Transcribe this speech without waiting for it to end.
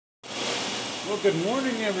Well, good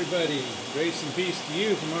morning, everybody. Grace and peace to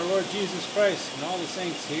you from our Lord Jesus Christ and all the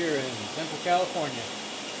saints here in Central California.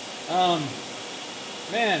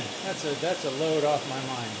 Man, that's a load off my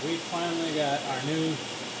mind. We finally got our new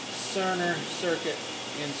Cerner circuit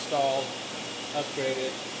installed,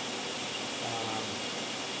 upgraded,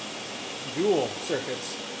 dual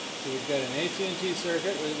circuits. So we've got an AT&T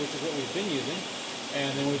circuit, which is what we've been using,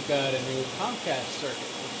 and then we've got a new Comcast circuit,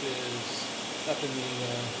 which is up in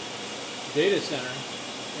the data center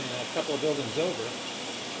in a couple of buildings over.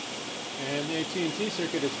 And the AT&T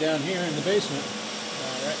circuit is down here in the basement,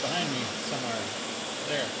 right behind me somewhere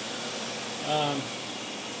there.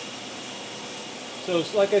 So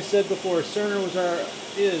like I said before, Cerner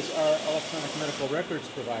is our electronic medical records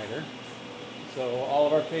provider. So all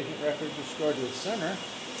of our patient records are stored with Cerner,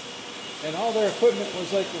 and all their equipment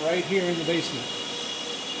was like right here in the basement.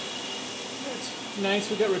 It's nice.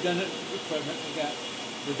 We got redundant equipment. We got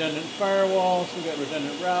redundant firewalls. We got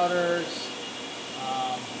redundant routers.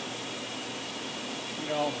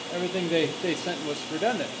 Everything they sent was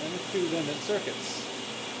redundant, and it's two redundant circuits.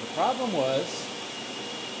 The problem was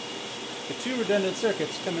the two redundant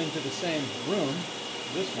circuits come into the same room,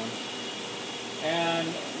 this one, and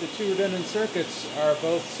the two redundant circuits are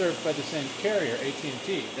both served by the same carrier,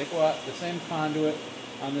 AT&T. They go out the same conduit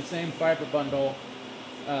on the same fiber bundle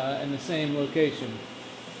in the same location,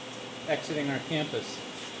 exiting our campus.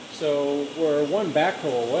 So we're one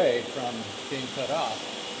backhoe away from being cut off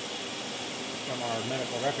from our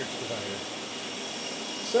medical records provider.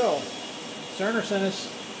 So Cerner sent us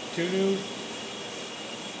two new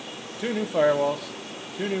firewalls,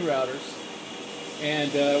 two new routers,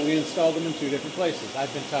 and we installed them in two different places.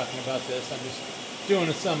 I've been talking about this. I'm just doing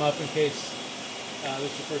a sum up in case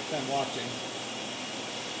this is your first time watching,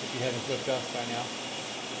 if you haven't clicked off by now.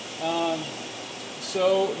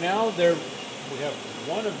 So now we have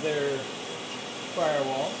one of their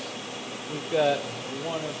firewalls, we've got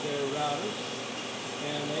one of their routers,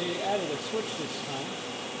 and they added a switch this time.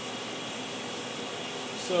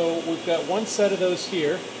 So we've got one set of those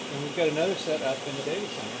here, and we've got another set up in the data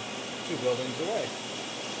center, 2 buildings away.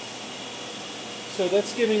 So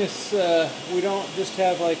that's giving us, we don't just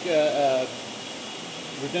have like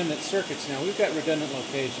redundant circuits now. We've got redundant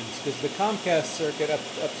locations, because the Comcast circuit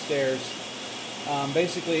upstairs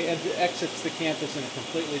basically exits the campus in a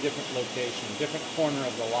completely different location, different corner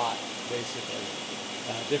of the lot, basically.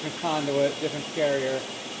 Different conduit, different carrier.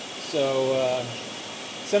 So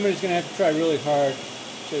somebody's going to have to try really hard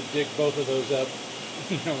to dig both of those up,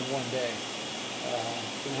 in one day.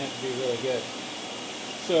 It's going to have to be really good.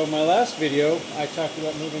 So my last video, I talked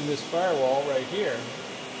about moving this firewall right here.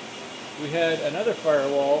 We had another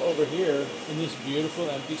firewall over here in this beautiful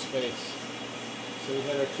empty space. So we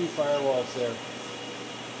had our 2 firewalls there,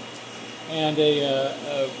 and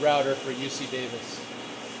a router for UC Davis.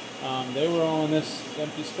 They were all in this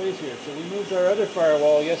empty space here. So we moved our other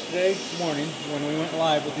firewall yesterday morning when we went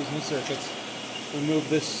live with these new circuits. We moved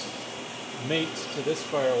this mate to this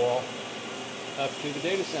firewall up to the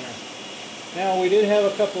data center. Now we did have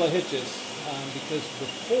a couple of hitches because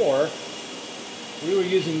before we were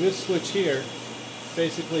using this switch here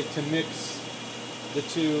basically to mix the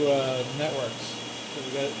two networks. So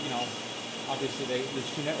we got, obviously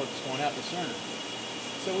there's 2 networks going out to Cerner.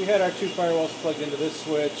 So we had our 2 firewalls plugged into this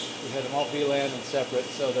switch. We had them all VLAN and separate,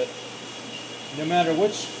 so that no matter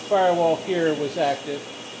which firewall here was active,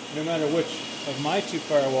 no matter which of my 2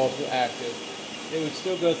 firewalls were active, it would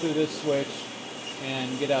still go through this switch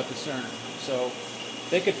and get out to Cerner. So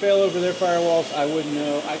they could fail over their firewalls, I wouldn't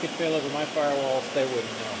know. I could fail over my firewalls, they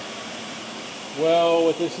wouldn't know. Well,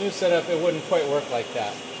 with this new setup, it wouldn't quite work like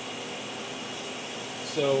that.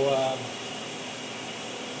 So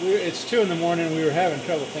it's 2 in the morning, we were having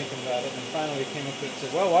trouble thinking about it, and finally we came up with it and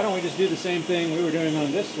said, well, why don't we just do the same thing we were doing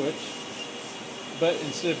on this switch, but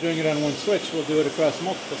instead of doing it on one switch, we'll do it across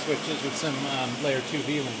multiple switches with some layer 2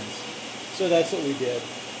 VLANs. So that's what we did.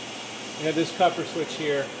 We have this copper switch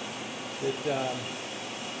here that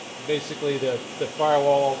basically the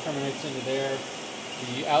firewall terminates into there.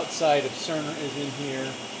 The outside of Cerner is in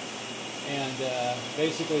here, and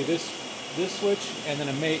basically this switch and then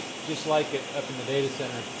a mate just like it up in the data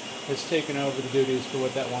center has taken over the duties for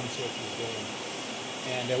what that one switch is doing.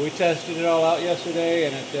 And we tested it all out yesterday,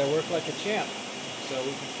 and it worked like a champ. So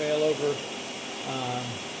we can fail over,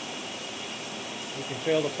 we can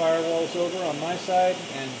fail the firewalls over on my side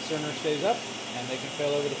and Cerner stays up, and they can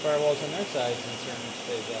fail over the firewalls on their sides and Cerner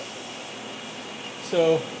stays up.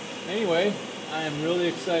 So anyway, I am really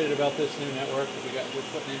excited about this new network that we're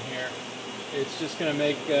putting in here. It's just going to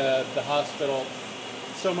make the hospital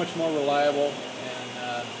so much more reliable,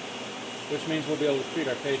 and which means we'll be able to treat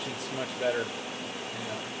our patients much better, you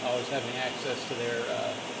know, always having access to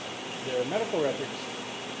their medical records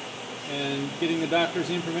and getting the doctors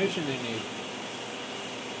the information they need.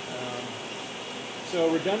 So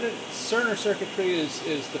redundant Cerner circuitry is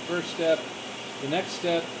the first step. The next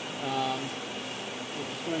step, which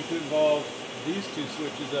is going to involve these two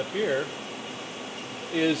switches up here,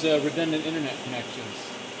 is redundant internet connections.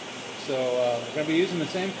 So we're going to be using the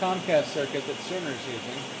same Comcast circuit that Cerner is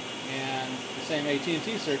using and the same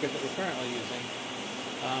AT&T circuit that we're currently using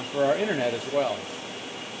for our internet as well,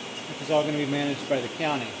 which is all going to be managed by the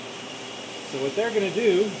county. So what they're going to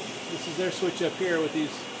do, this is their switch up here with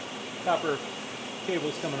these copper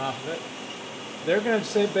cables coming off of it. They're going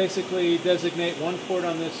to basically designate one port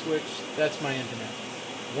on this switch, that's my internet.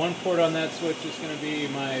 One port on that switch is going to be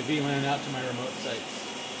my VLAN out to my remote sites.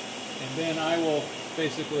 And then I will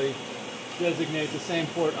basically designate the same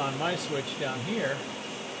port on my switch down here,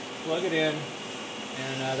 plug it in,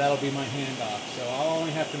 and that'll be my handoff. So I'll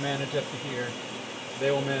only have to manage up to here.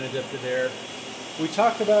 They will manage up to there. We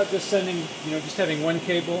talked about just sending, you know, just having one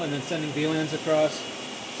cable and then sending VLANs across.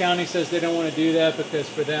 County says they don't want to do that because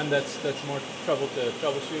for them that's more trouble to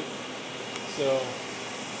troubleshoot. So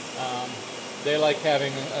they like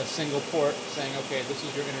having a single port saying, okay, this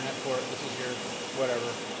is your internet port, this is your whatever,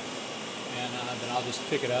 and then I'll just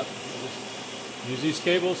pick it up. We'll just use these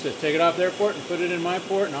cables to take it off their port and put it in my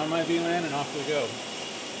port and on my VLAN, and off we go.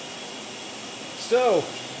 So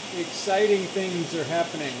exciting things are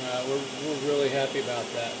happening. We're really happy about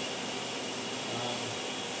that.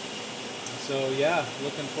 So yeah,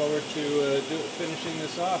 looking forward to finishing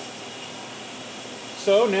this off.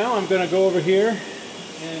 So now I'm going to go over here,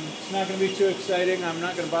 and it's not going to be too exciting. I'm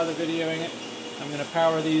not going to bother videoing it. I'm going to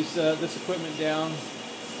power this equipment down,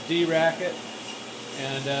 de-rack it,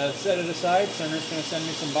 and set it aside. Cerner's going to send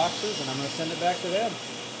me some boxes, and I'm going to send it back to them.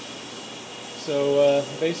 So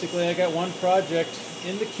basically I got one project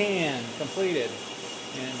in the can, completed,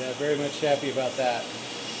 and very much happy about that.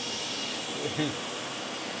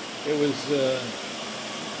 It was,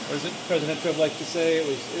 what does President Trump like to say? It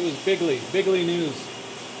was bigly news.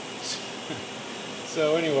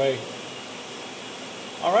 So anyway,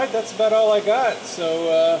 all right, that's about all I got. So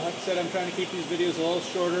like I said, I'm trying to keep these videos a little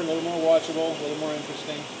shorter, a little more watchable, a little more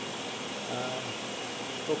interesting.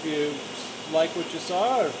 Hope you like what you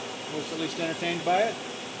saw, or was at least entertained by it.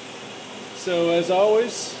 So as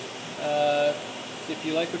always, if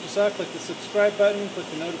you like what you saw, click the subscribe button, click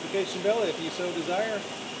the notification bell if you so desire.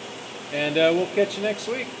 And we'll catch you next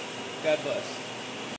week. God bless.